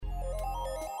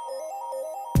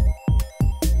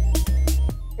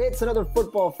It's another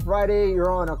Football Friday. You're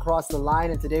on Across the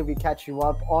Line, and today we catch you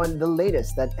up on the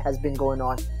latest that has been going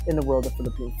on in the world of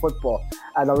Philippine football.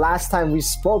 The last time we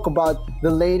spoke about the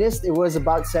latest, it was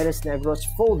about Ceres Negros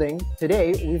folding.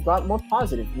 Today, we've got more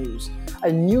positive news.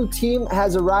 A new team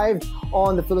has arrived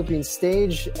on the Philippine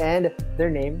stage, and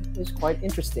their name is quite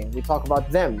interesting. We talk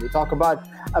about them. We talk about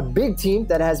a big team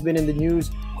that has been in the news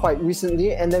quite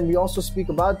recently, and then we also speak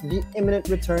about the imminent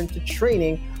return to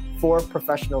training for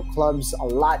professional clubs. A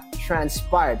lot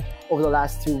transpired over the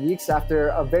last 2 weeks after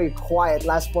a very quiet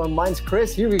last 4 months.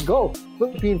 Chris, here we go.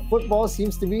 Philippine football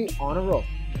seems to be on a roll.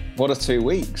 What a 2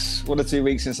 weeks. What a 2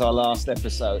 weeks since our last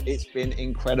episode. It's been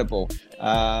incredible.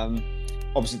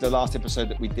 Obviously, the last episode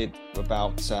that we did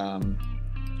about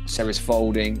Ceres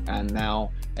folding, and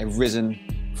now they've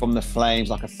risen from the flames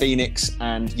like a phoenix,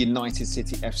 and United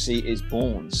City FC is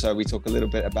born. So we talk a little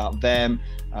bit about them.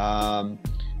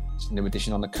 New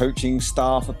addition on the coaching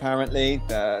staff, apparently.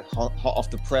 They're hot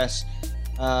off the press.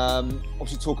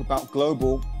 Obviously talk about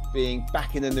Global being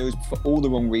back in the news for all the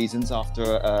wrong reasons after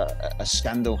a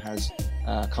scandal has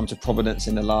come to prominence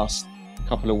in the last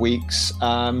couple of weeks.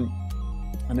 And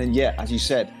then, as you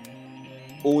said,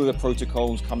 all of the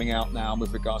protocols coming out now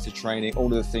with regards to training, all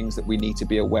of the things that we need to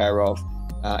be aware of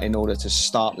in order to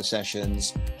start the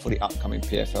sessions for the upcoming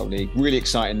PFL League. Really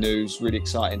exciting news, really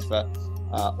exciting for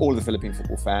all of the Philippine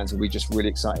football fans, and we're just really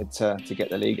excited to get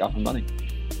the league up and running.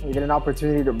 We get an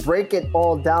opportunity to break it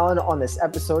all down on this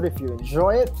episode. If you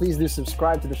enjoy it, please do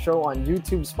subscribe to the show on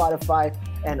YouTube, Spotify,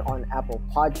 and on Apple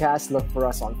Podcasts. Look for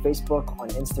us on Facebook, on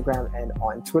Instagram, and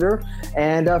on Twitter.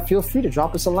 And feel free to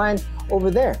drop us a line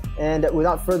over there. And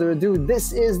without further ado,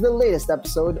 this is the latest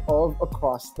episode of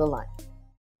Across the Line.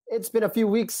 It's been a few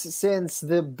weeks since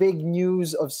the big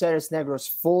news of Ceres Negros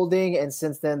folding, and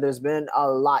since then there's been a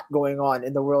lot going on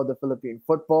in the world of Philippine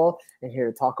football. And here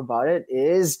to talk about it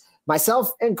is myself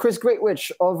and Chris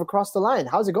Greatwich of Across the Line.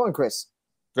 How's it going, Chris?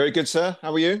 Very good, sir.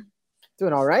 How are you?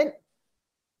 Doing all right.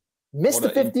 Missed the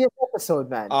 50th episode,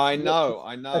 man. I know.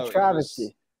 A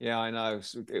travesty. I know.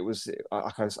 It was,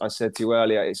 like I said to you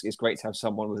earlier, it's great to have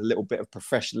someone with a little bit of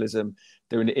professionalism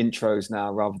doing the intros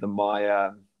now rather than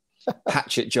my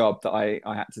hatchet job that I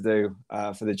had to do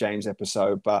for the James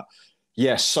episode. But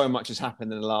yes, so much has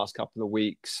happened in the last couple of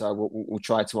weeks, so we'll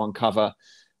try to uncover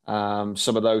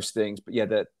some of those things. But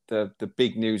the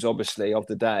big news obviously of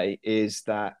the day is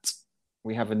that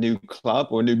we have a new club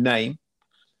or a new name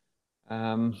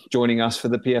joining us for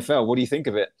the PFL. What do you think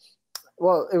of it?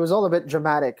 Well, it was all a bit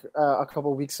dramatic a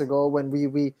couple of weeks ago when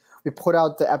we put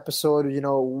out the episode,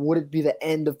 would it be the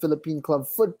end of Philippine club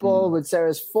football with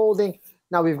Ceres folding?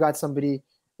 Now we've got somebody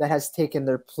that has taken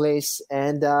their place.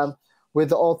 And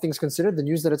with all things considered, the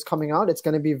news that it's coming out, it's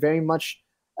going to be very much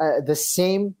the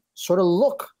same sort of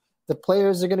look. The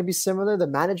players are going to be similar. The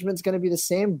management's going to be the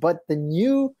same. But the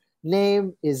new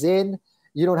name is in.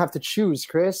 You don't have to choose,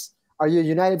 Chris. Are you a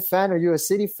United fan? Are you a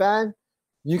City fan?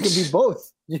 You can be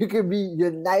both. You can be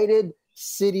United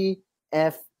City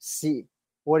FC.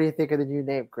 What do you think of the new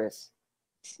name, Chris?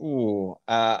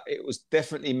 It was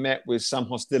definitely met with some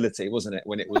hostility, wasn't it?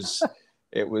 When it was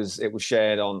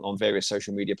shared on various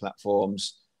social media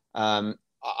platforms.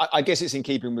 I guess it's in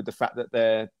keeping with the fact that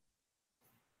they're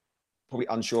probably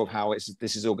unsure of how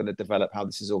this is all going to develop, how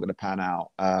this is all going to pan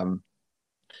out.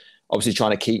 Obviously,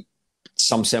 trying to keep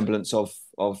some semblance of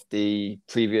the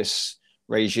previous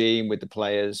regime with the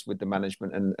players, with the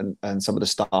management, and some of the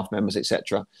staff members,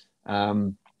 etc.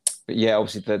 But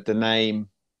obviously the name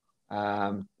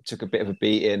took a bit of a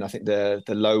beating. I think the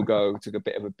logo took a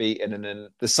bit of a beating, and then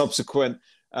the subsequent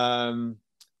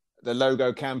the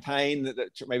logo campaign that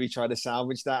maybe tried to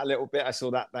salvage that a little bit. I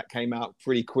saw that came out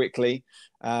pretty quickly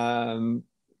to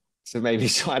maybe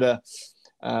try to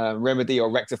remedy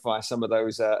or rectify some of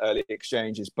those early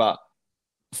exchanges. But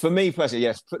for me personally,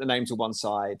 yes, put the name to one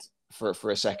side for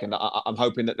a second. I'm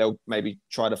hoping that they'll maybe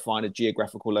try to find a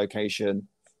geographical location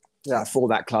for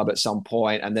that club at some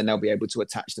point, and then they'll be able to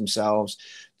attach themselves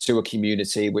to a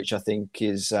community, which I think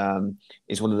is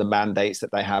one of the mandates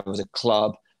that they have as a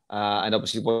club, and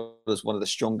obviously was one of the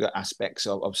stronger aspects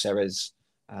of Ceres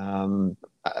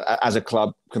as a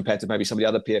club compared to maybe some of the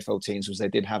other PFL teams, was they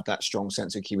did have that strong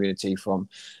sense of community from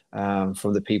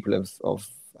the people of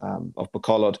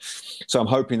Bacolod. So I'm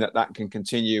hoping that can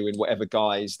continue in whatever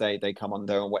guise they come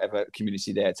under and whatever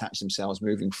community they attach themselves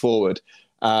moving forward.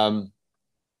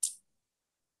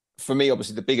 For me,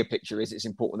 obviously, the bigger picture is it's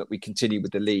important that we continue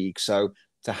with the league. So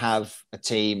to have a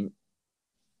team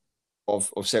of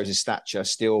Ceres' stature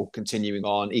still continuing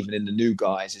on, even in the new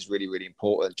guys, is really, really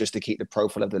important just to keep the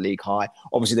profile of the league high.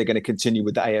 Obviously, they're going to continue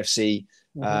with the AFC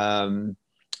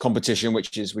competition,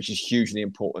 which is hugely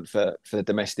important for the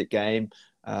domestic game.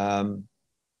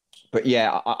 But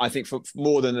yeah, I think for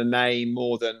more than a name,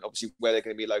 more than obviously where they're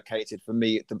going to be located, for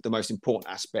me, the most important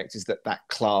aspect is that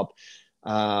club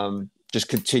just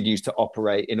continues to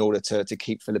operate in order to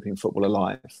keep Philippine football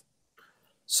alive.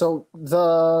 So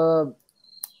the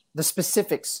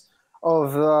specifics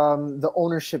of the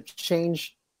ownership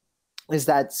change is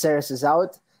that Ceres is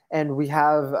out, and we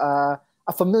have a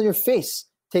familiar face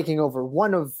taking over.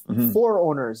 One of four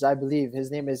owners, I believe.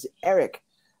 His name is Eric,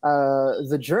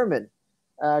 the German.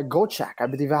 Gochak, I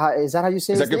believe. Is that how you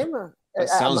say his name? That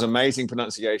sounds amazing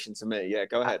pronunciation to me. Yeah,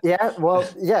 go ahead. Yeah, well,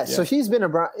 yeah. So he's been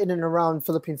in and around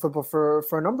Philippine football for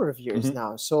a number of years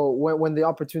now. So when the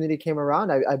opportunity came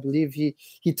around, I believe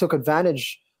he took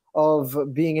advantage of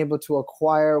being able to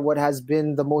acquire what has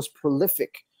been the most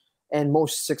prolific and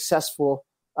most successful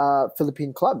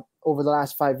Philippine club over the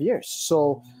last 5 years.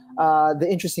 So the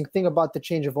interesting thing about the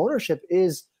change of ownership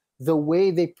is the way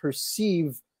they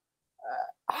perceive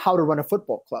how to run a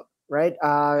football club, right?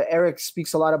 Eric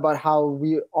speaks a lot about how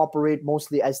we operate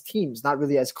mostly as teams, not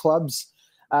really as clubs.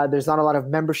 There's not a lot of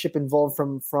membership involved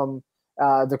from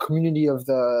the community of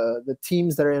the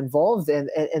teams that are involved,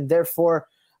 and therefore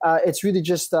it's really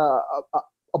just a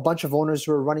bunch of owners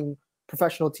who are running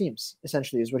professional teams,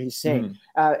 essentially, is what he's saying.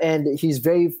 And he's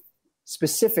very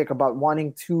specific about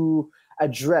wanting to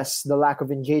address the lack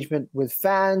of engagement with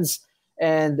fans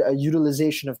and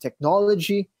utilization of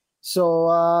technology.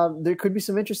 So there could be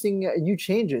some interesting new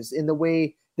changes in the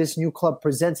way this new club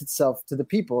presents itself to the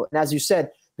people. And as you said,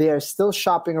 they are still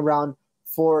shopping around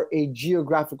for a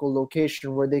geographical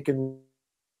location where they can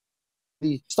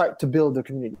really start to build a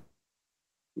community.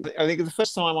 I think the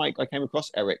first time I came across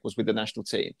Eric was with the national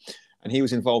team, and he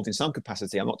was involved in some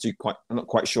capacity. I'm not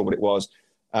quite sure what it was.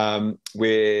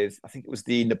 With, I think it was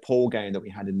the Nepal game that we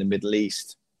had in the Middle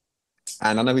East,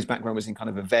 and I know his background was in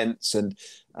kind of events and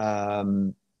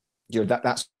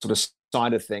that sort of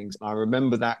side of things. I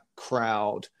remember that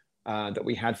crowd that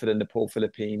we had for the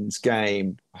Nepal-Philippines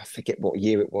game. I forget what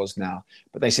year it was now,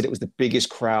 but they said it was the biggest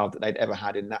crowd that they'd ever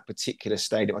had in that particular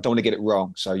stadium. I don't want to get it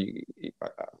wrong, so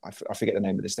I forget the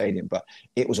name of the stadium, but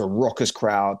it was a raucous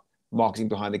crowd. Marketing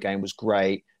behind the game was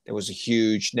great. There was a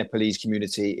huge Nepalese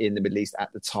community in the Middle East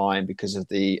at the time because of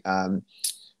the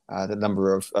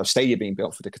number of stadia being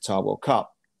built for the Qatar World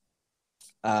Cup.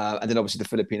 And then obviously the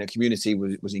Filipino community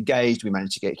was engaged. We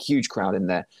managed to get a huge crowd in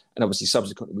there. And obviously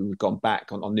subsequently we've gone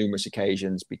back on numerous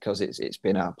occasions because it's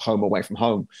been a home away from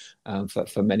home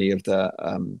for many of the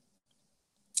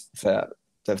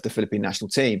Philippine national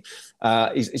team.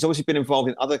 He's obviously been involved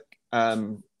in other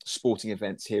sporting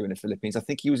events here in the Philippines. I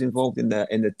think he was involved in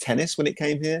the tennis when it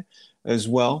came here as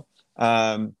well.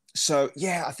 So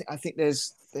yeah, I think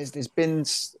there's been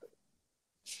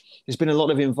a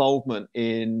lot of involvement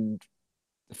in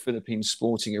the Philippine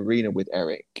sporting arena with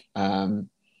Eric.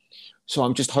 So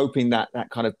I'm just hoping that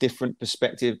kind of different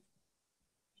perspective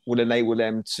will enable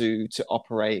them to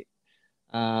operate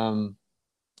a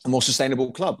more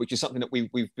sustainable club, which is something that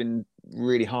we've been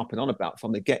really harping on about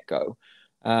from the get-go,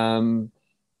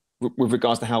 with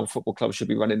regards to how football clubs should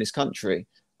be run in this country.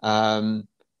 I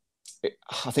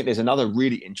think there's another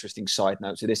really interesting side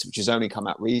note to this, which has only come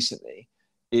out recently,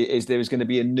 is there is going to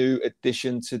be a new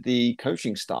addition to the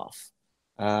coaching staff.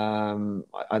 I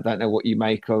don't know what you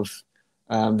make of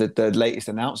the latest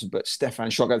announcement, but Stefan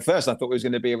Schrock, at first I thought it was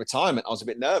going to be a retirement. I was a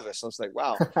bit nervous. I was like,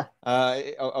 wow,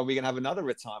 are we going to have another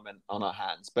retirement on our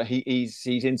hands? But he's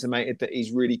intimated that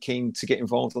he's really keen to get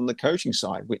involved on the coaching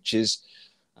side, which is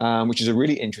a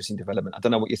really interesting development. I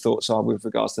don't know what your thoughts are with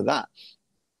regards to that.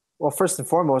 Well, first and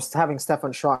foremost, having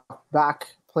Stefan Schrock back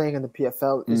playing in the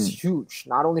PFL is huge,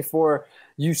 not only for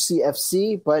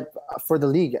UCFC, but for the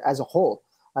league as a whole.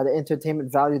 The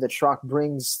entertainment value that Schrock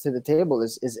brings to the table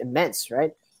is immense,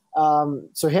 right?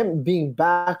 So him being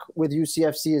back with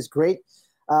UCFC is great,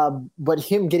 but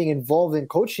him getting involved in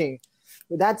coaching,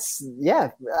 that's,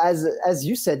 as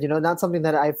you said, not something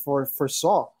that I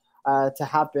foresaw to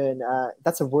happen.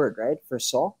 That's a word, right?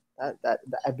 Foresaw? That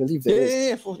I believe it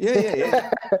is.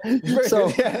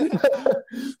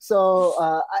 So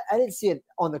I didn't see it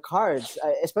on the cards,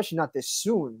 especially not this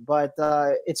soon. But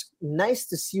it's nice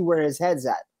to see where his head's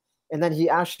at, and then he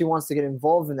actually wants to get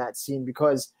involved in that scene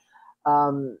because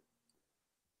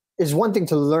it's one thing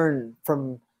to learn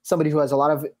from somebody who has a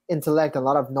lot of intellect, a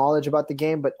lot of knowledge about the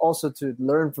game, but also to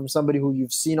learn from somebody who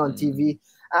you've seen on TV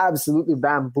absolutely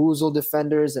bamboozle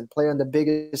defenders and play on the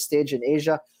biggest stage in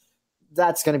Asia.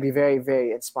 That's going to be very,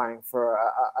 very inspiring for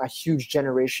a huge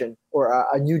generation or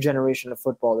a new generation of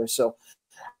footballers. So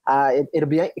it'll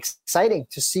be exciting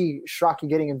to see Schrock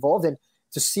getting involved. And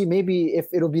to see maybe if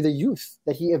it'll be the youth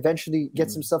that he eventually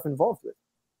gets himself involved with.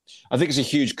 I think it's a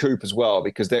huge coup as well,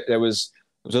 because there was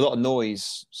a lot of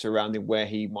noise surrounding where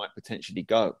he might potentially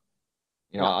go.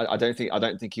 I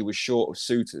don't think he was short of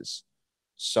suitors.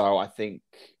 So I think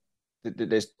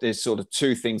there's sort of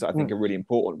two things that I think are really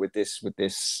important with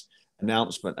this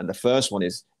announcement. And the first one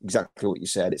is exactly what you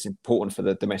said. It's important for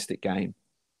the domestic game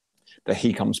that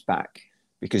he comes back,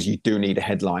 because you do need a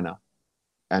headliner.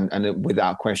 And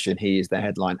without question, he is the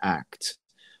headline act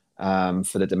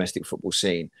for the domestic football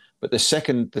scene. But the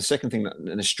second thing,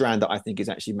 and a strand that I think is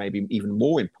actually maybe even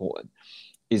more important,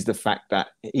 is the fact that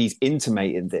he's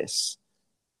intimating this.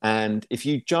 And if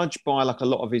you judge by like a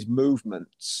lot of his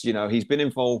movements, he's been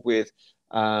involved with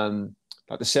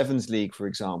like the Sevens League, for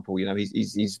example.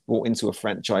 He's brought into a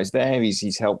franchise there.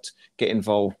 He's helped get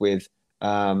involved with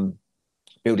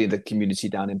building the community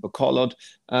down in Bacolod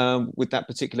with that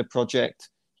particular project.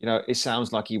 It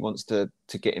sounds like he wants to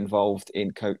get involved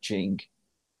in coaching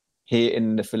here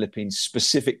in the Philippines,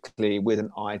 specifically with an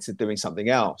eye to doing something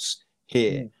else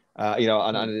here.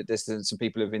 And there's some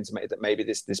people who've intimated that maybe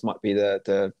this might be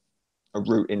a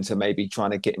route into maybe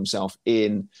trying to get himself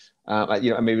in,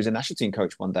 maybe as a national team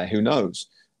coach one day. Who knows?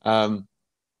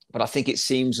 But I think it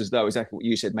seems as though, exactly what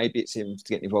you said, maybe it's him to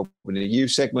get involved with the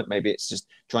youth segment. Maybe it's just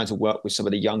trying to work with some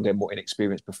of the younger, more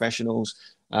inexperienced professionals.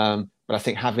 But I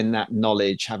think having that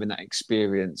knowledge, having that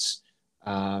experience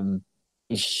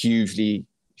is hugely,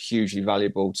 hugely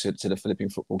valuable to the Philippine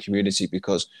football community,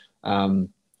 because,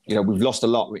 we've lost a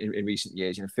lot in recent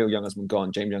years. Phil Young has been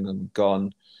gone, James Young has been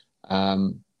gone.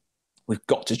 We've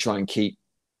got to try and keep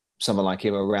someone like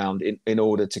him around in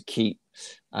order to keep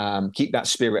that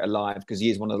spirit alive, because he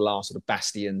is one of the last sort of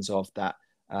bastions of that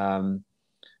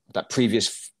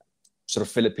previous sort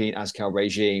of Philippine ASCAL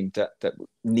regime that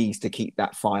needs to keep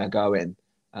that fire going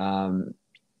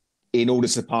in order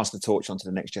to pass the torch on to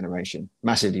the next generation.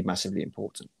 Massively, massively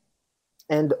important.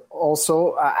 And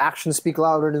also, actions speak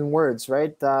louder than words,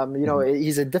 right?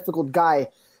 He's a difficult guy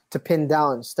to pin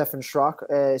down, Stefan Schrock,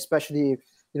 especially.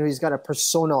 He's got a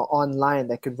persona online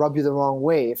that could rub you the wrong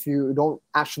way if you don't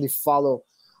actually follow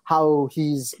how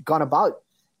he's gone about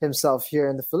himself here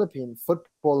in the Philippine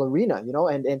football arena,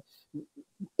 and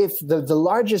if the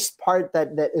largest part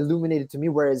that illuminated to me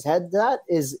where his head's at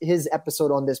is his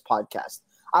episode on this podcast.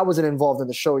 I wasn't involved in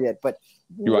the show yet, but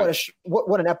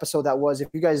what an episode that was. If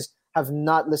you guys have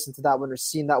not listened to that one or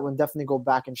seen that one, definitely go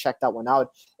back and check that one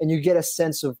out. And you get a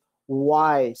sense of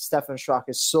why Stefan Schrock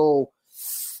is so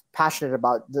passionate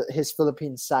about his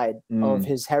Philippine side of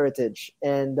his heritage,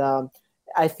 and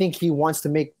I think he wants to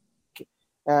make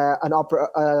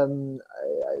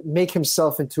make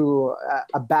himself into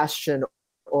a bastion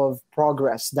of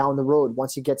progress down the road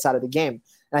once he gets out of the game.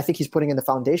 And I think he's putting in the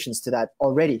foundations to that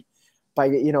already by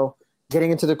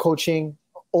getting into the coaching,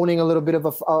 owning a little bit of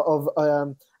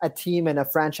a team and a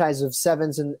franchise of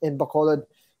Sevens in Bacolod.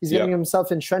 He's getting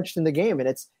himself entrenched in the game, and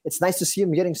it's nice to see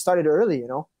him getting started early.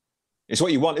 It's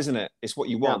what you want, isn't it? It's what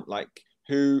you want. Yeah. Like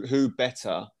who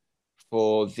better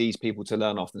for these people to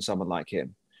learn off than someone like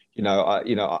him? I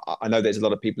know there's a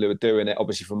lot of people who are doing it.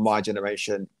 Obviously, from my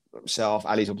generation, myself,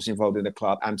 Ali's obviously involved in the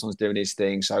club. Anton's doing his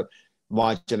thing. So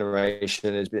my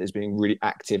generation has been really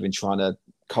active in trying to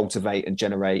cultivate and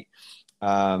generate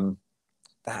that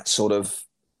sort of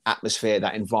atmosphere,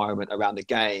 that environment around the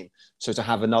game. So to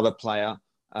have another player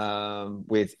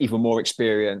with even more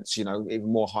experience,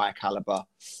 even more higher caliber.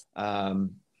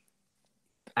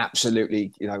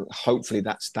 Absolutely, hopefully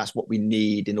that's what we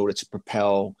need in order to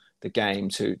propel the game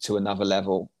to another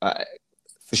level.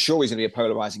 For sure, he's going to be a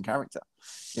polarizing character.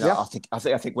 I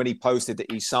think when he posted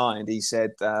that he signed, he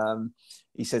said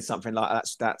something like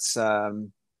that's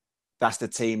the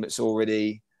team that's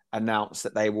already announced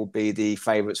that they will be the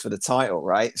favourites for the title,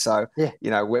 right? So,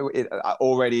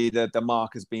 already the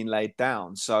mark has been laid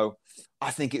down. So I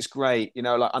think it's great.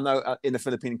 I know in the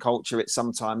Philippine culture, it's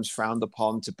sometimes frowned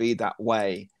upon to be that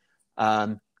way.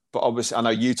 But obviously, I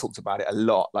know you talked about it a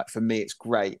lot. Like for me, it's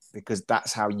great because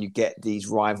that's how you get these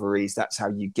rivalries. That's how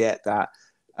you get that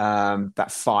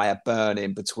fire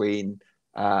burning between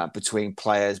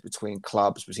players, between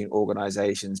clubs, between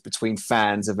organisations, between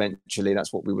fans. Eventually,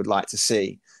 that's what we would like to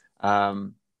see.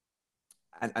 And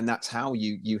that's how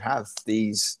you have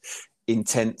these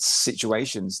intense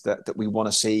situations that we want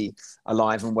to see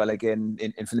alive and well again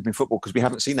in Philippine football, because we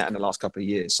haven't seen that in the last couple of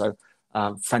years. So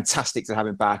fantastic to have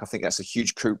him back. I think that's a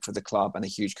huge coup for the club and a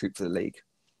huge coup for the league.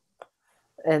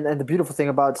 And the beautiful thing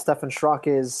about Stefan Schrock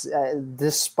is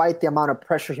despite the amount of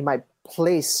pressure he might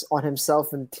place on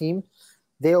himself and team,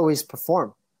 they always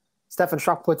perform. Stefan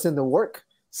Schrock puts in the work.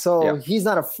 So he's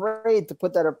not afraid to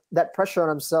put that pressure on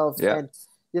himself. Yeah. And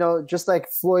just like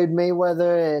Floyd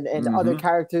Mayweather and other Mm-hmm.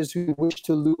 characters who wish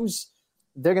to lose,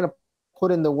 they're going to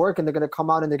put in the work and they're going to come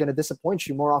out and they're going to disappoint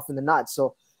you more often than not.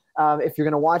 So if you're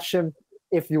going to watch him,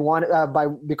 if you want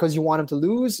because you want him to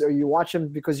lose, or you watch him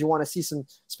because you want to see some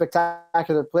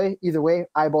spectacular play, either way,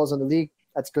 eyeballs on the league.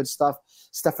 That's good stuff.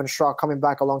 Stefan Straw coming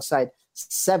back alongside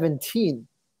 17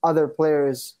 other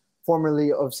players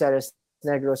formerly of Ceres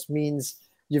Negros means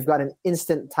you've got an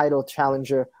instant title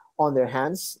challenger on their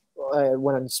hands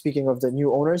when I'm speaking of the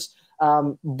new owners.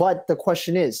 But the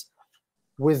question is,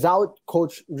 without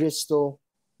Coach Risto,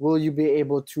 will you be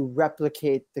able to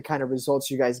replicate the kind of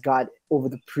results you guys got over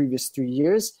the previous 3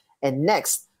 years? And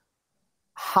next,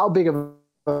 how big of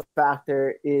a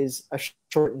factor is a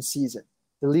shortened season?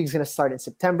 The league's going to start in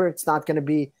September. It's not going to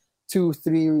be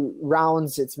 2-3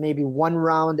 rounds. It's maybe one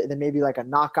round and then maybe like a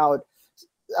knockout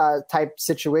type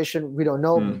situation. We don't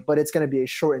know, but it's going to be a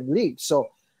shortened league. So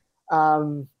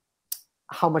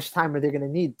how much time are they going to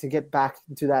need to get back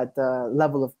into that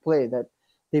level of play that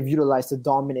they've utilized to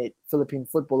dominate Philippine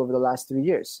football over the last 3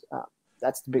 years?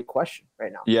 That's the big question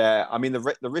right now. Yeah, I mean, the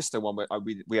Risto one,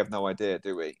 we have no idea,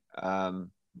 do we?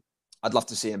 I'd love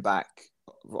to see him back.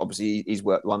 Obviously, he's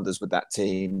worked wonders with that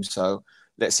team. So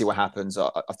let's see what happens.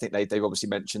 I think they've obviously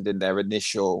mentioned in their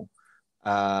initial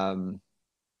press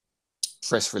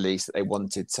release that they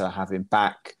wanted to have him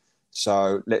back.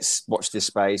 So let's watch this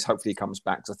space. Hopefully he comes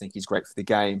back because I think he's great for the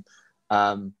game.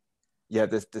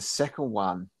 The second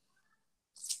one,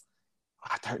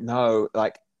 I don't know.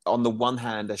 Like, on the one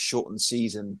hand, a shortened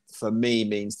season for me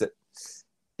means that,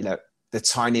 the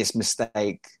tiniest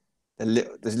mistake, the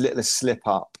littlest slip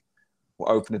up will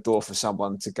open the door for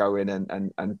someone to go in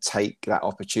and take that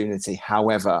opportunity.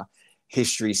 However,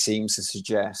 history seems to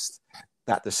suggest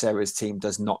that the Ceres team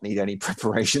does not need any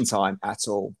preparation time at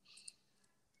all.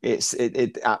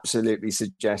 It absolutely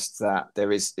suggests that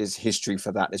there is history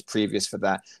for that. There's previous for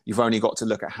that. You've only got to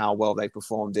look at how well they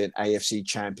performed in AFC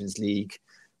Champions League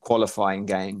qualifying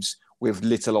games with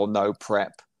little or no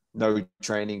prep, no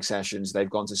training sessions. They've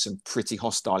gone to some pretty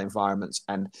hostile environments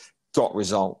and got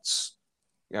results.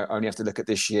 Only have to look at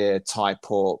this year, Tai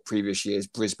Port, previous years,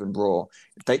 Brisbane Roar.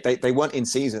 They weren't in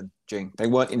season, Jing. They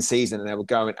weren't in season, and they were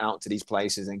going out to these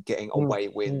places and getting away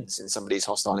wins in some of these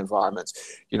hostile environments.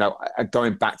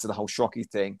 Going back to the whole Shockey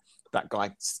thing, that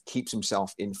guy keeps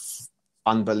himself in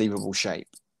unbelievable shape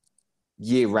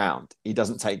year round. He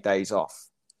doesn't take days off.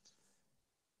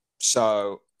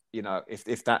 So,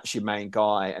 if that's your main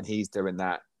guy and he's doing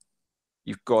that,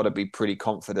 you've got to be pretty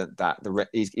confident that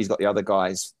he's got the other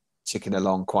guys ticking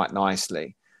along quite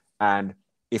nicely. And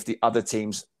if the other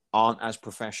teams aren't as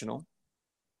professional,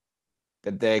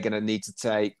 then they're going to need to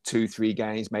take 2-3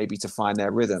 games maybe to find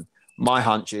their rhythm. My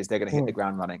hunch is they're going to hit the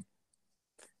ground running.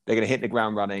 They're going to hit the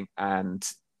ground running, and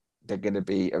they're going to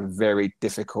be a very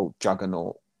difficult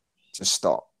juggernaut to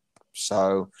stop.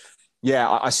 So, yeah,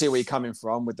 I see where you're coming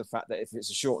from with the fact that if it's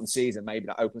a shortened season, maybe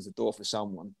that opens the door for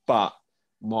someone. But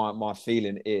my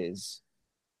feeling is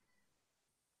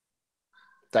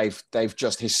they've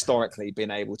just historically been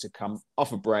able to come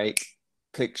off a break,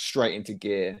 click straight into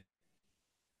gear,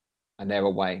 and they're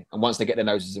away. And once they get their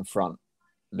noses in front,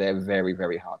 they're very,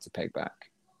 very hard to peg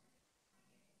back.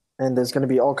 And there's going to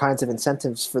be all kinds of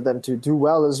incentives for them to do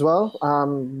well as well.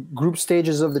 Group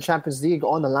stages of the Champions League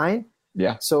on the line.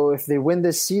 Yeah. So if they win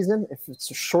this season, if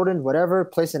it's shortened, whatever,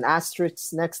 place an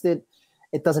asterisk next to it,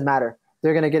 it doesn't matter.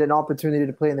 They're going to get an opportunity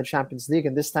to play in the Champions League,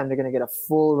 and this time they're going to get a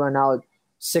full run out,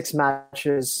 6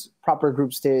 matches, proper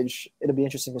group stage. It'll be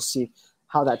interesting to see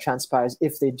how that transpires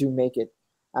if they do make it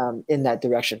in that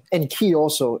direction. And key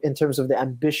also in terms of the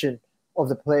ambition of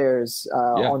the players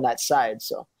on that side.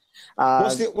 So,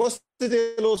 what's the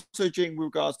deal also, Jing, with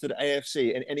regards to the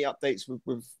AFC? And any updates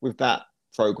with that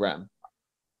program?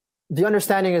 The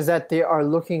understanding is that they are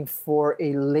looking for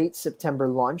a late September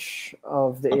launch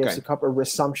of the AFC Cup, or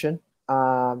resumption.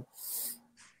 The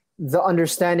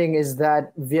understanding is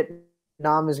that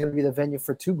Vietnam is going to be the venue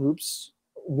for 2 groups.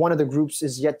 One of the groups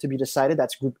is yet to be decided.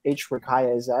 That's Group H, where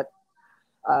Kaya is at.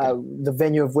 The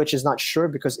venue of which is not sure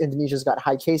because Indonesia's got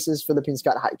high cases, Philippines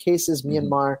got high cases,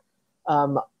 Myanmar.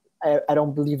 I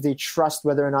don't believe they trust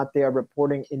whether or not they are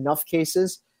reporting enough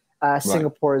cases.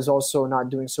 Singapore is also not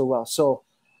doing so well. So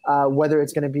whether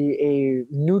it's going to be a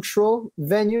neutral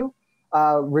venue,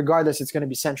 regardless, it's going to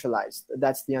be centralized.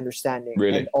 That's the understanding.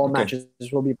 Really? And all matches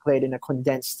will be played in a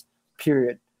condensed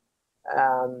period.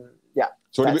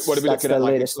 So what are we looking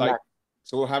at?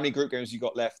 So how many group games you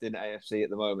got left in AFC at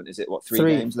the moment? Is it 3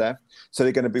 games left? So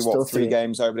they're going to be Still 3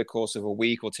 games over the course of a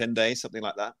week or 10 days, something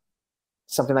like that?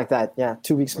 Something like that, yeah.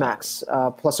 2 weeks max,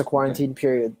 plus a quarantine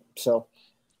period. So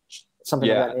something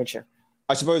of that nature.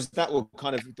 I suppose that will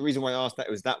kind of, the reason why I asked that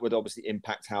was that would obviously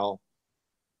impact how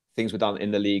things were done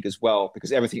in the league as well,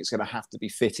 because everything's going to have to be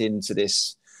fit into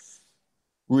this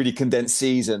really condensed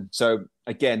season. So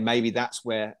again, maybe that's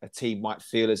where a team might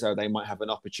feel as though they might have an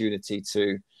opportunity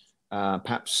to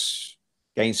perhaps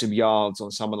gain some yards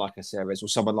on someone like a Ceres or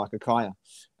someone like a Kaya.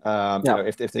 You know,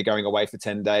 if they're going away for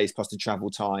 10 days, plus the travel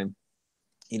time,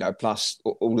 you know, plus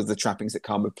all of the trappings that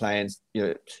come with playing, you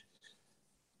know,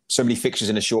 so many fixtures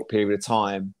in a short period of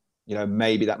time, you know,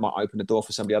 maybe that might open the door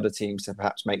for some of the other teams to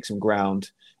perhaps make some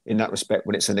ground in that respect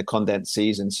when it's in a condensed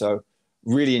season. So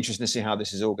really interesting to see how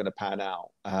this is all going to pan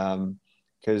out.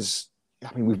 Because,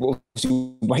 I mean, we've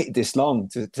obviously waited this long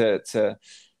to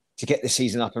get this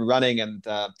season up and running, and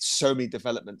so many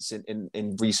developments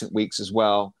in recent weeks as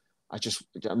well.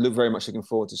 I'm very much looking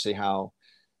forward to see how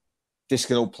this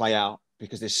can all play out,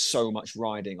 because there's so much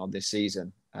riding on this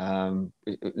season,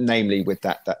 namely with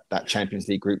that Champions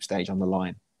League group stage on the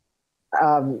line.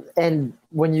 And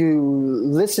when you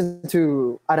listen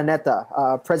to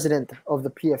Araneta, president of the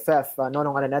PFF,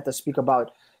 Nonong Araneta, speak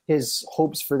about his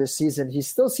hopes for this season, he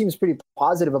still seems pretty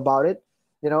positive about it.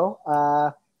 You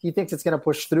know, he thinks it's going to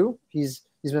push through. He's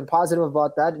been positive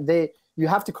about that. You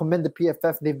have to commend the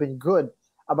PFF. They've been good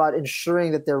about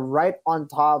ensuring that they're right on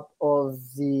top of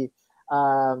the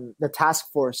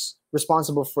task force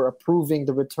responsible for approving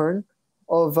the return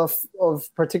of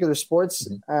particular sports.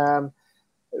 Mm-hmm.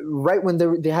 Right when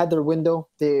they had their window,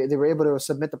 they were able to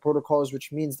submit the protocols,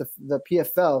 which means the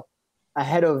PFL,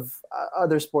 ahead of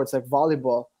other sports like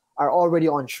volleyball, are already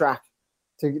on track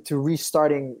to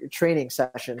restarting training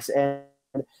sessions. And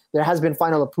there has been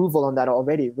final approval on that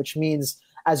already, which means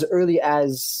as early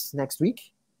as next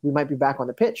week, we might be back on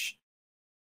the pitch.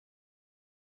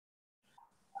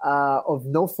 Of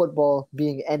no football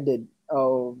being ended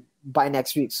by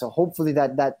next week. So hopefully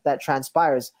that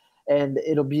transpires. And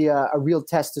it'll be a real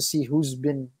test to see who's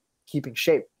been keeping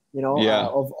shape, you know,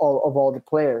 of all the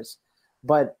players.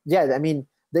 But yeah, I mean,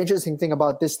 the interesting thing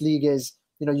about this league is,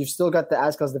 you know, you've still got the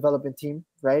Ascal's development team,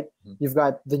 right? Mm-hmm. You've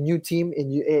got the new team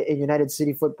in United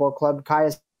City Football Club.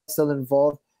 Kaya's still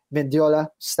involved. Mendiola,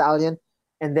 Stallion.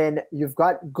 And then you've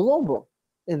got Global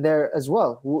in there as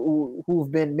well,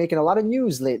 who've been making a lot of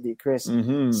news lately, Chris.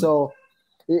 Mm-hmm. So,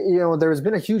 you know, there's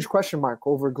been a huge question mark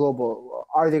over Global.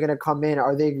 Are they going to come in?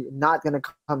 Are they not going to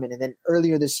come in? And then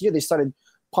earlier this year, they started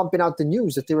pumping out the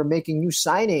news that they were making new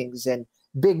signings and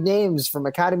big names from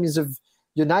academies of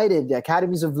United, the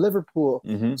academies of Liverpool.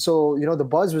 Mm-hmm. So, you know, the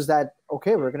buzz was that,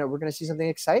 okay, we're gonna see something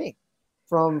exciting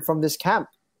from this camp.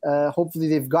 Hopefully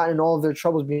they've gotten all of their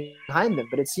troubles behind them,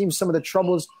 but it seems some of the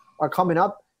troubles are coming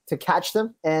up to catch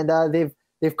them, and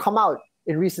they've come out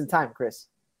in recent time, Chris.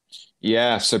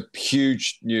 Yeah, so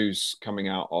huge news coming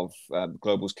out of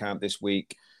Global's camp this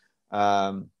week.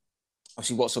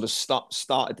 Obviously, what sort of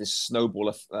started this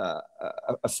snowball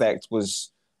effect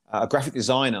was a graphic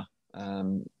designer,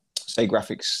 Say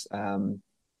Graphics,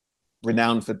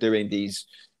 renowned for doing these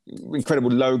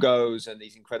incredible logos and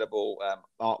these incredible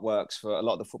artworks for a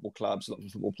lot of the football clubs, a lot of the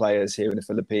football players here in the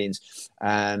Philippines.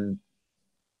 And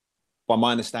by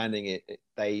my understanding,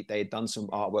 they had done some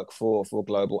artwork for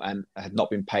Global and had not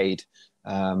been paid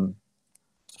for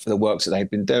the works that they'd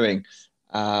been doing.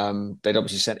 They'd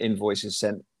obviously sent invoices,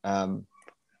 sent a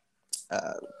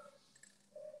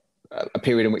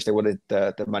period in which they wanted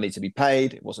the money to be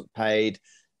paid. It wasn't paid.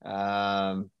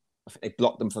 They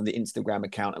blocked them from the Instagram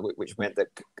account, which meant that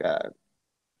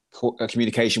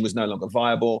communication was no longer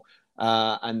viable.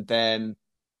 And then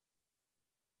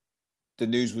the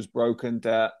news was broken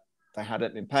that they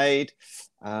hadn't been paid,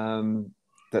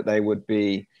 that they would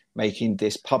be making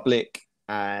this public,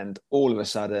 and all of a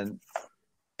sudden,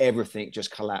 everything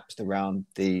just collapsed around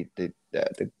the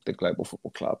Global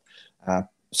Football Club.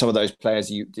 Some of those players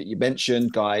that you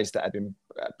mentioned, guys that had been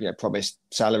promised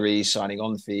salaries, signing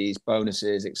on fees,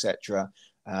 bonuses, etc.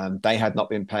 They had not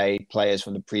been paid. Players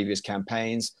from the previous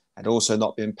campaigns had also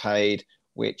not been paid,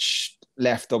 which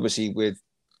left obviously with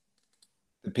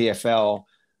the PFL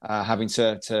having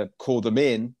to call them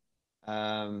in,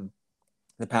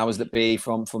 the powers that be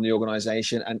from the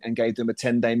organisation, and gave them a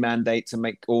 10-day mandate to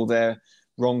make all their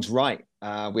wrongs right.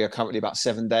 We are currently about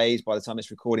 7 days. By the time this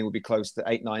recording, we'll be close to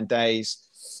 8-9 days.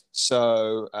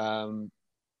 So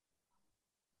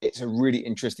it's a really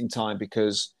interesting time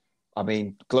because, I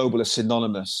mean, Global is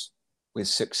synonymous with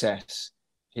success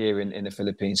here in the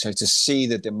Philippines. So to see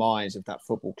the demise of that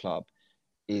football club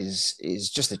is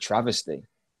just a travesty,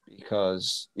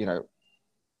 because, you know,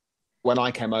 when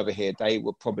I came over here, they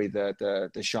were probably the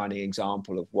shining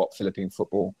example of what Philippine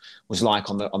football was like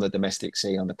on the domestic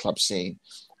scene, on the club scene,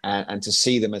 and to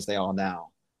see them as they are now,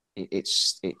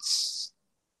 it's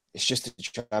it's just a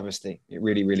travesty. It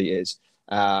really, really is.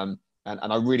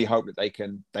 And I really hope that they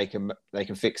can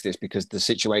fix this, because the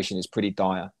situation is pretty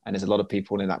dire, and there's a lot of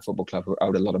people in that football club who are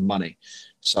owed a lot of money.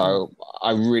 So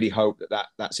I really hope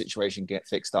that situation get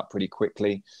fixed up pretty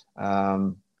quickly,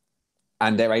 and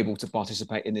they're able to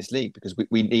participate in this league, because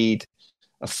we need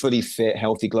a fully fit,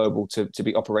 healthy Global to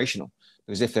be operational.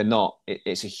 Because if they're not,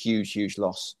 it's a huge, huge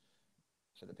loss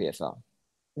for the PFL.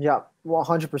 Yeah,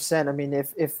 100%. I mean,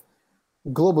 if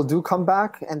Global do come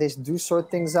back and they do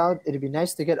sort things out, it'd be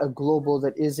nice to get a Global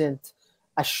that isn't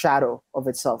a shadow of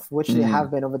itself, which they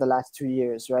have been over the last 2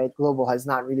 years, right? Global has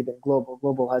not really been Global.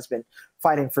 Global has been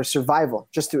fighting for survival,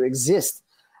 just to exist.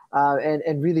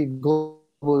 And really, Global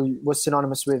was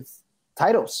synonymous with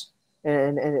titles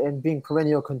and being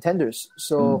perennial contenders.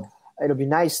 So it'll be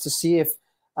nice to see if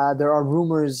there are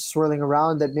rumors swirling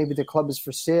around that maybe the club is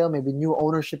for sale, maybe new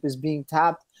ownership is being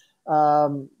tapped.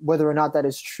 Whether or not that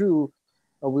is true,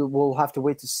 we will have to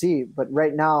wait to see. But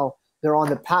right now, they're on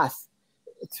the path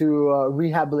to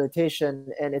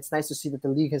rehabilitation, and it's nice to see that the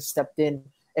league has stepped in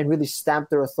and really stamped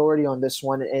their authority on this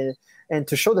one, and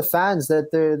to show the fans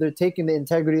that they're taking the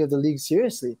integrity of the league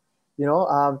seriously.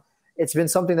 It's been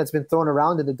something that's been thrown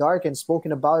around in the dark and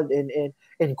spoken about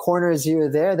in corners here or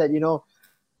there, that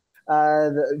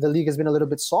the league has been a little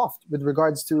bit soft with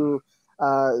regards to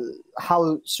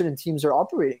how certain teams are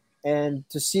operating, and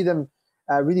to see them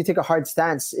really take a hard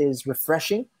stance is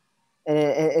refreshing, and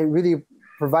it really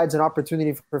provides an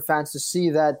opportunity for fans to see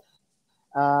that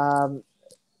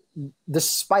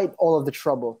despite all of the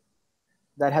trouble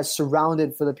that has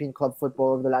surrounded Philippine club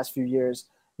football over the last few years,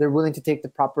 they're willing to take the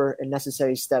proper and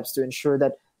necessary steps to ensure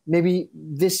that maybe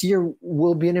this year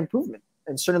will be an improvement,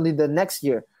 and certainly the next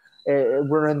year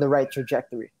we're in the right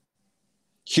trajectory.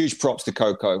 Huge props to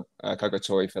Koko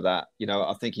Toure for that.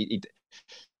 I think he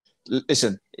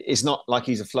listen, it's not like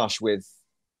he's a flush with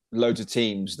loads of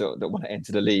teams that want to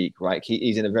enter the league, right?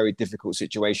 He's in a very difficult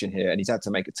situation here, and he's had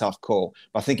to make a tough call.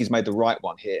 But I think he's made the right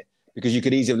one here, because you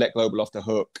could easily let Global off the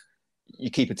hook. You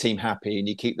keep a team happy and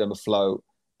you keep them afloat,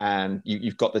 and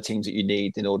you've got the teams that you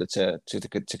need in order to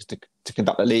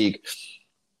conduct the league.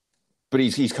 But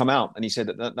he's come out and he said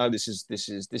that no, this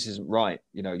isn't right.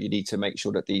 You need to make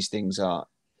sure that these things are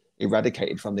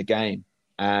eradicated from the game,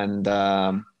 and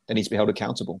they need to be held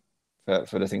accountable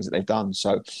for the things that they've done.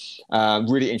 So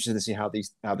really interested to see how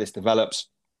this develops.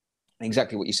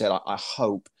 Exactly what you said. I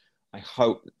hope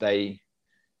that they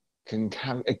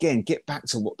can get back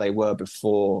to what they were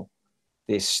before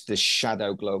this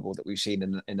shadow Global that we've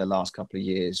seen in the last couple of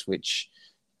years, which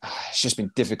it's just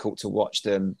been difficult to watch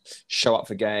them show up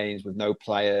for games with no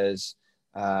players,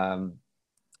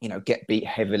 get beat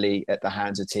heavily at the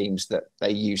hands of teams that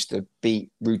they used to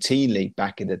beat routinely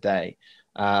back in the day.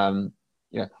 I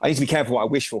need to be careful what I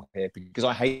wish for here, because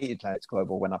I hated playing at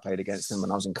Global when I played against them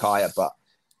when I was in Kaya. But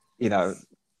they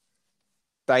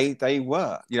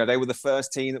were the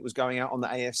first team that was going out on the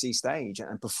AFC stage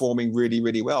and performing really,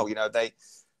 really well. They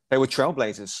were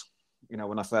trailblazers.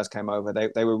 When I first came over,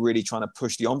 they were really trying to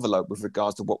push the envelope with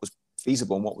regards to what was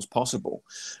feasible and what was possible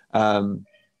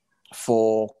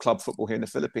for club football here in the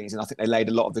Philippines. And I think they laid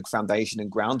a lot of the foundation and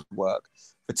groundwork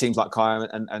for teams like Kaya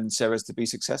and Ceres to be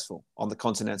successful on the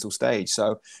continental stage.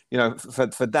 So,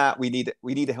 for that, we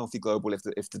need a healthy Global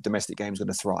if the domestic game is going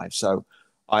to thrive. So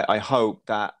I hope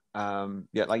that,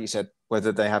 like you said,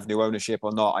 whether they have new ownership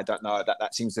or not, I don't know.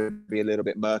 That seems to be a little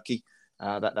bit murky.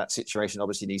 That situation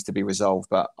obviously needs to be resolved,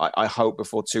 but I hope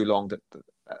before too long that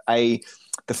the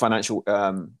financial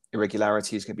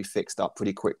irregularities can be fixed up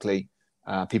pretty quickly.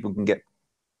 People can get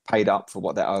paid up for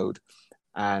what they're owed,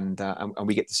 and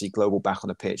we get to see Global back on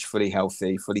the pitch, fully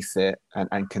healthy, fully fit,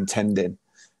 and contending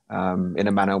in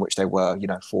a manner in which they were,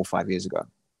 4 or 5 years ago.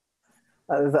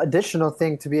 The additional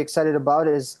thing to be excited about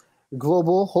is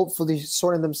Global hopefully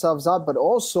sorting themselves out, but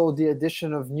also the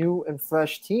addition of new and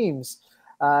fresh teams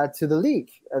to the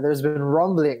league. There's been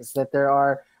rumblings that there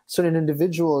are certain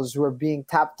individuals who are being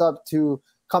tapped up to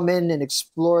come in and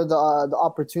explore the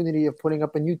opportunity of putting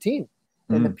up a new team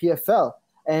in the PFL.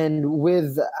 And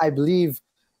with, I believe,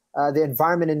 the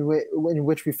environment in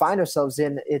which we find ourselves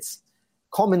in, it's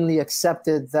commonly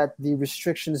accepted that the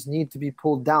restrictions need to be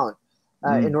pulled down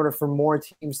in order for more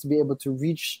teams to be able to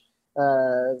reach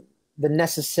the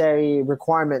necessary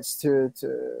requirements to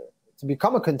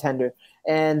become a contender.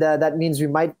 And that means we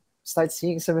might start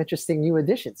seeing some interesting new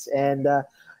additions. And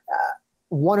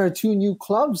one or two new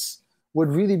clubs would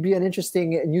really be an interesting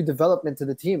new development to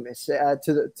the team,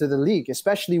 to the league,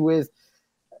 especially with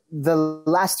the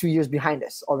last 2 years behind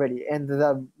us already. And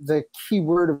the key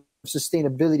word of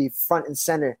sustainability front and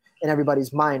center in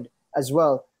everybody's mind as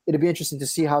well. It'll be interesting to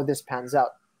see how this pans out.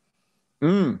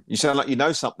 You sound like you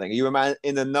know something. Are you a man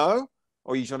in the know,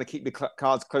 or are you trying to keep the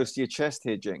cards close to your chest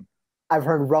here, Jing? I've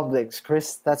heard rumblings,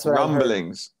 Chris. That's what I've heard.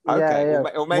 Rumblings. Yeah, Okay.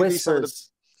 yeah. Or maybe some of the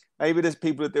Whispers. maybe there's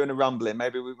people that are doing a rumbling.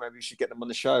 Maybe we should get them on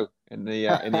the show in the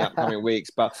upcoming weeks.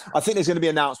 But I think there's going to be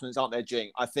announcements, aren't there,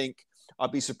 Jing? I think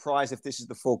I'd be surprised if this is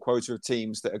the full quota of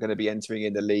teams that are going to be entering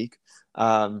in the league.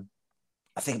 I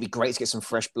think it'd be great to get some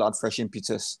fresh blood, fresh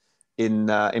impetus in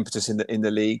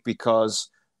the league because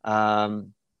I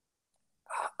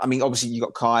mean, obviously you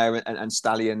got Kaya and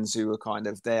Stallions who are kind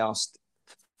of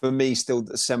for me still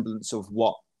the semblance of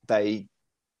what they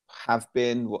have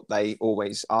been, what they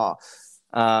always are.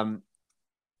 But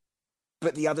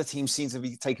the other team seems to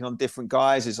be taking on different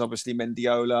guys. There's obviously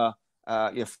Mendiola,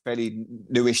 fairly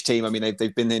newish team. I mean,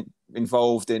 they've been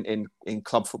involved in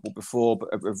club football before, but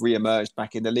have re-emerged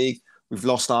back in the league. We've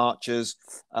lost Archers.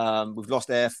 We've lost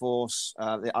Air Force.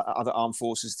 The other armed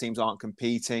forces teams aren't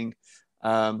competing.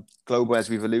 Global, as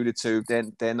we've alluded to,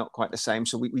 they're not quite the same.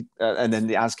 So we and then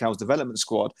the ASCAL's development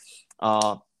squad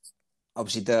are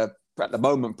obviously at the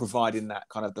moment providing that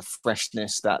kind of the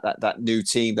freshness, that new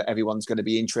team that everyone's going to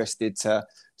be interested to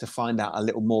find out a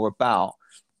little more about.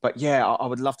 But yeah, I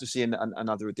would love to see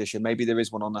another edition. Maybe there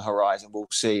is one on the horizon. We'll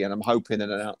see, and I'm hoping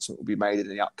an announcement will be made in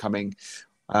the upcoming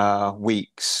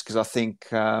weeks because I think.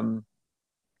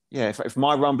 If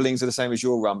my rumblings are the same as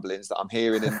your rumblings that I'm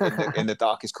hearing in the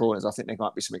darkest corners, I think there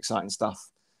might be some exciting stuff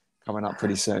coming up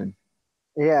pretty soon.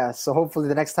 Yeah, so hopefully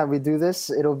the next time we do this,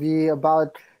 it'll be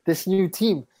about this new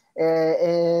team,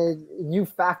 a new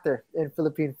factor in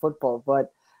Philippine football.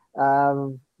 But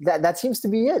that seems to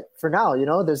be it for now. You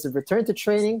know, there's the return to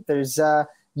training. There's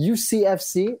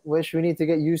UCFC, which we need to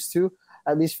get used to,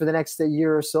 at least for the next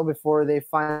year or so before they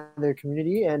find their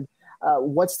community. And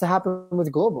what's to happen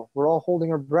with Global? We're all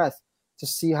holding our breath to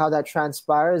see how that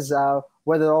transpires,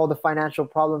 whether all the financial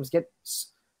problems get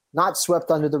not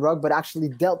swept under the rug, but actually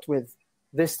dealt with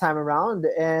this time around.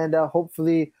 And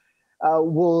hopefully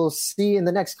we'll see in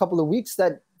the next couple of weeks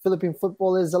that Philippine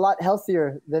football is a lot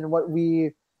healthier than what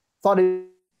we thought it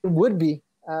would be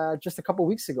just a couple of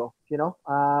weeks ago. You know,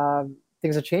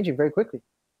 things are changing very quickly.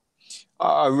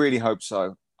 I really hope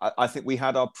so. I think we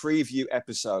had our preview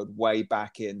episode way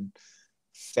back in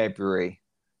February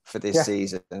for this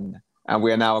season, and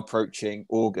we are now approaching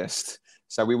August.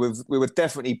 So we were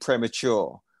definitely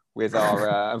premature with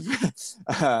our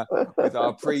with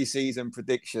our pre-season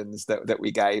predictions that we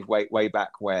gave way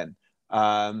back when.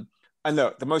 And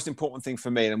look, the most important thing for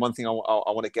me, and one thing I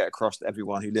want to get across to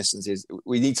everyone who listens, is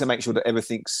we need to make sure that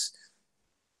everything's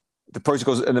the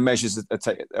protocols and the measures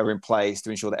are in place to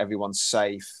ensure that everyone's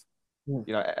safe.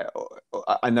 You know,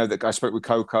 I know that I spoke with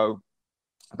Coco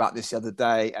about this the other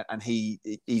day, and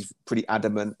he's pretty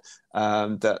adamant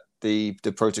that the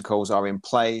protocols are in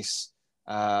place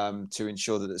to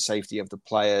ensure that the safety of the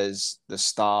players, the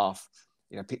staff,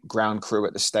 you know, ground crew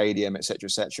at the stadium,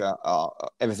 etc.,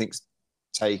 everything's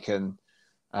taken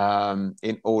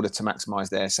in order to maximise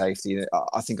their safety.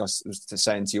 I think I was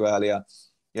saying to you earlier,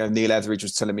 you know, Neil Etheridge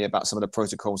was telling me about some of the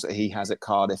protocols that he has at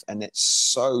Cardiff, and it's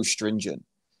so stringent.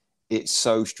 It's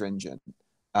so stringent.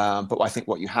 But I think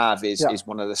what you have is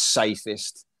one of the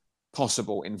safest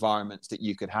possible environments that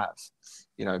you could have,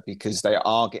 you know, because they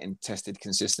are getting tested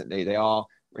consistently. They are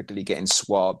regularly getting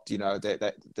swabbed. You know, they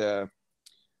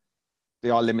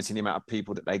are limiting the amount of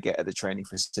people that they get at the training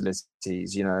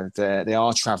facilities. You know, they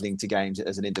are traveling to games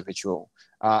as an individual.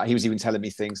 He was even telling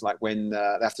me things like when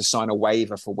they have to sign a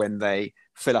waiver for when they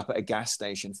fill up at a gas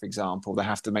station, for example, they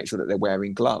have to make sure that they're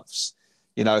wearing gloves.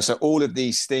 You know, so all of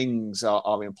these things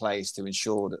are in place to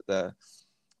ensure that the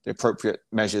appropriate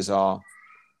measures are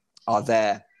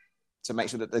there to make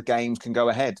sure that the games can go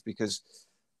ahead, because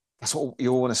that's what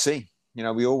you all want to see. You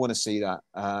know, we all want to see that.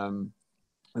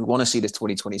 We want to see this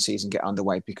 2020 season get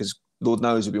underway because Lord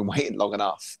knows we've been waiting long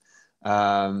enough.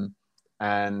 And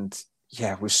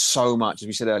yeah, with so much, as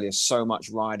we said earlier, so much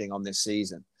riding on this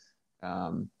season.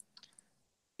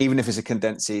 Even if it's a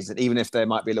condensed season, even if there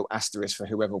might be a little asterisk for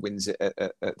whoever wins it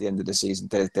at the end of the season,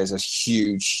 there's a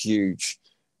huge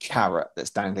carrot that's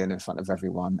dangling in front of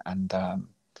everyone. And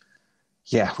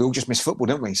we all just miss football,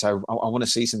 don't we? So I want to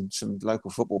see some local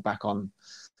football back on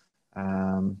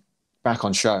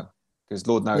show, because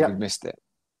Lord knows we've missed it.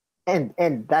 And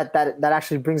that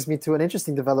actually brings me to an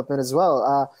interesting development as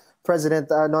well. President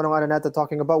Nono Araneta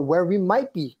talking about where we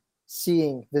might be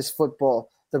seeing this football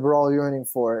that we're all yearning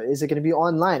for. Is it going to be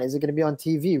online? Is it going to be on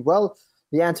TV? Well,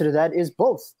 the answer to that is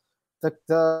both.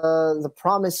 The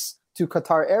promise to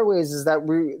Qatar Airways is that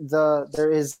there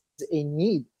is a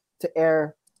need to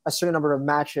air a certain number of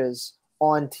matches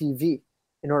on TV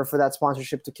in order for that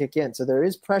sponsorship to kick in. So there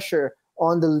is pressure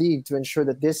on the league to ensure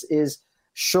that this is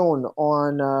shown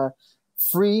on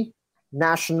free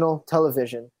national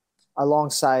television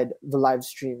alongside the live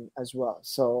stream as well.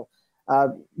 So a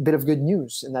bit of good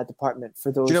news in that department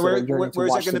for those Do you know that are yearning to where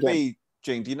is watch that going to the game. be,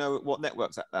 Gene? Do you know what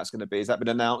networks that's going to be? Has that been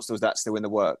announced, or is that still in the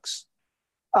works?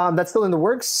 That's still in the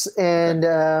works, and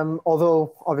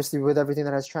although obviously with everything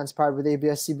that has transpired with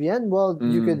ABS-CBN, well,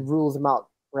 you could rule them out,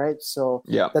 right? So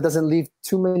Yeah. that doesn't leave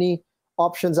too many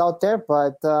options out there,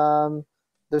 but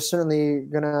they're certainly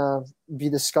gonna be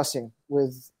discussing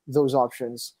with those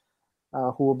options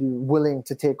who will be willing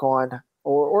to take on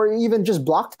or even just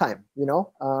block time,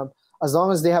 as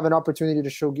long as they have an opportunity to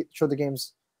show the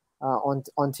games on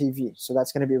TV. So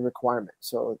that's going to be a requirement.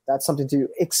 So that's something to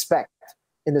expect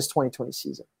in this 2020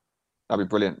 season. That'd be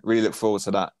brilliant. Really look forward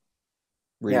to that.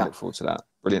 Look forward to that.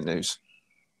 Brilliant news.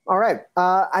 All right.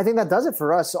 I think that does it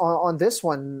for us on this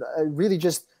one. Really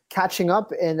just catching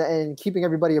up and keeping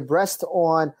everybody abreast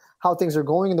on how things are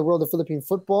going in the world of Philippine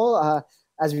football.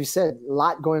 As we said, a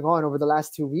lot going on over the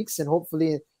last 2 weeks, and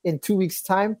hopefully in 2 weeks'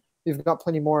 time, we've got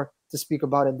plenty more to speak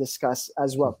about and discuss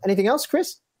as well. Anything else,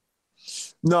 Chris?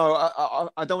 No,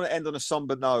 I don't want to end on a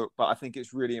somber note, but I think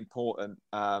it's really important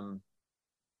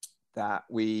that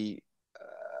we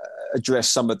address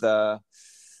some of the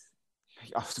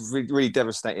really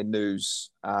devastating news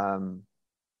that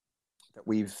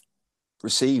we've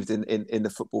received in the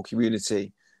football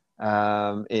community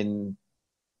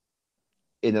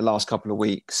in the last couple of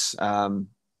weeks. Roland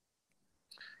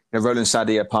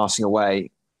Sadia passing away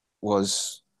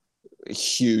was a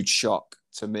huge shock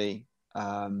to me.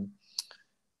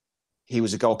 He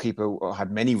was a goalkeeper who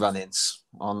had many run-ins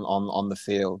on the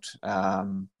field.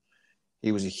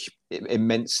 He was an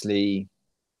immensely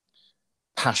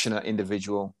passionate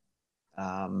individual,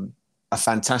 a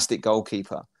fantastic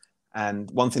goalkeeper.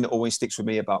 And one thing that always sticks with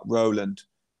me about Roland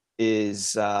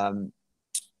is, I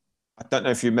don't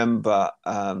know if you remember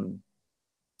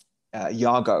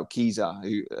Yago Kiza,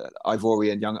 who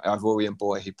young Ivorian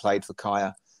boy who played for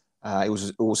Kaya. He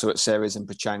was also at Ceres and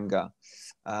Pachanga.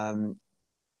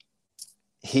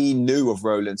 He knew of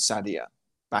Roland Sadia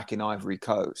back in Ivory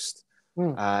Coast.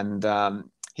 And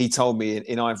he told me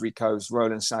in Ivory Coast,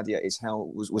 Roland Sadia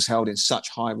was held in such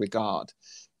high regard.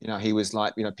 He was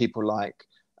like, people like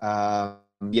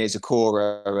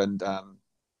Yezakora and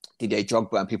Didier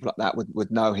Drogba and people like that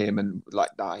would know him, and like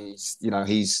that.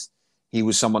 He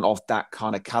was someone of that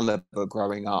kind of caliber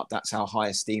growing up. That's how high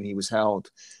esteem he was held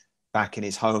back in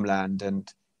his homeland. And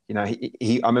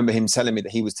I remember him telling me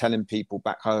that he was telling people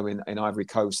back home in Ivory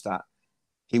Coast that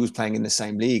he was playing in the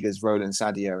same league as Roland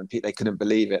Sadia, and they couldn't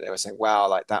believe it. They were saying, "Wow,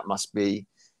 like that must be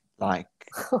like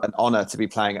an honor to be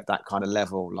playing at that kind of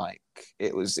level." Like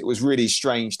it was really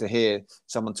strange to hear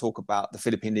someone talk about the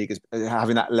Philippine League as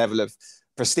having that level of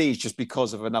prestige just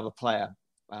because of another player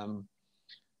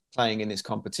playing in this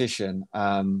competition.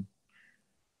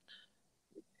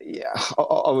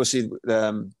 Obviously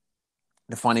the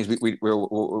findings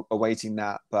we're awaiting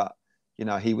that, but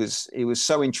he was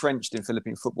so entrenched in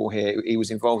Philippine football here. He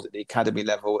was involved at the academy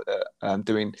level,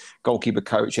 doing goalkeeper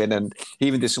coaching, and he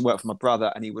even did some work for my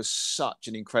brother. And he was such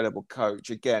an incredible coach.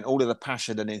 Again, all of the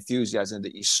passion and enthusiasm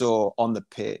that you saw on the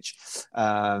pitch.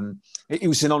 He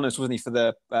was synonymous, wasn't he, for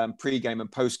the pre-game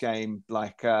and post-game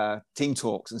team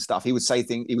talks and stuff. He would say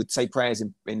prayers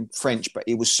in French, but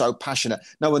he was so passionate.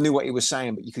 No one knew what he was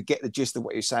saying, but you could get the gist of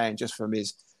what he was saying just from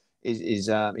his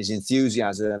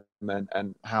enthusiasm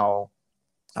and how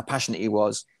passionate he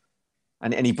was,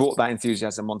 and he brought that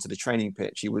enthusiasm onto the training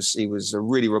pitch. He was a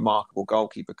really remarkable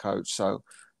goalkeeper coach. So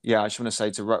I just want to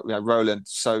say to Roland,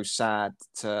 so sad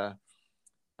to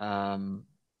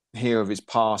hear of his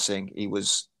passing. He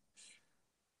was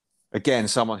again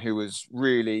someone who was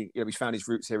really he found his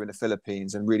roots here in the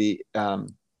Philippines and really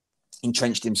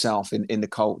entrenched himself in the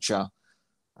culture.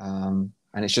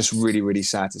 And it's just really, really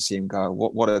sad to see him go.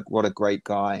 What a great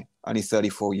guy. Only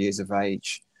 34 years of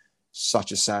age.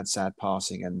 Such a sad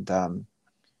passing. And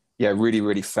really,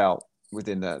 really felt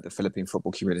within the Philippine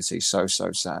football community. So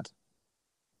sad.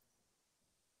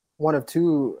 One of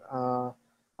two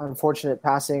unfortunate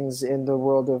passings in the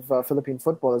world of Philippine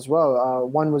football as well.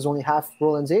 One was only half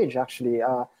Roland's age, actually.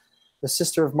 The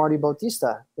sister of Marty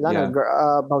Bautista, Ilana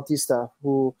Bautista,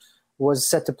 who was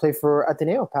set to play for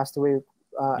Ateneo, passed away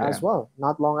as well,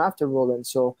 not long after Roland.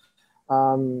 So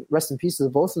rest in peace to the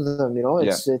both of them.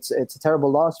 It's a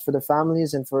terrible loss for the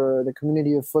families and for the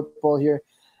community of football here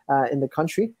in the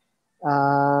country.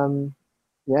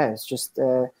 It's just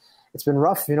it's been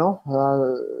rough,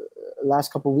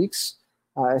 last couple of weeks,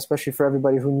 especially for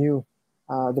everybody who knew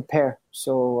the pair.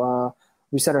 So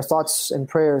we send our thoughts and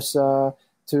prayers to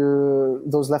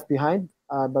those left behind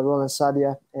by Roland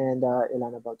Sadia and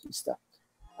Ilana Bautista.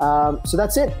 So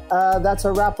that's it. That's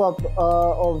a wrap up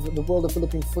of the world of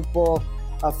Philippine football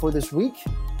for this week.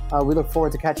 We look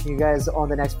forward to catching you guys on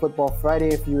the next Football Friday.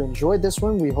 If you enjoyed this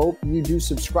one, we hope you do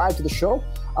subscribe to the show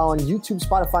on YouTube,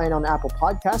 Spotify, and on Apple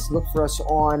Podcasts. Look for us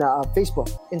on Facebook,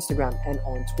 Instagram, and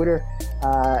on Twitter,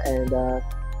 and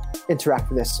interact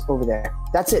with us over there.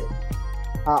 That's it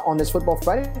on this Football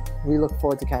Friday. We look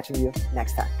forward to catching you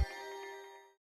next time.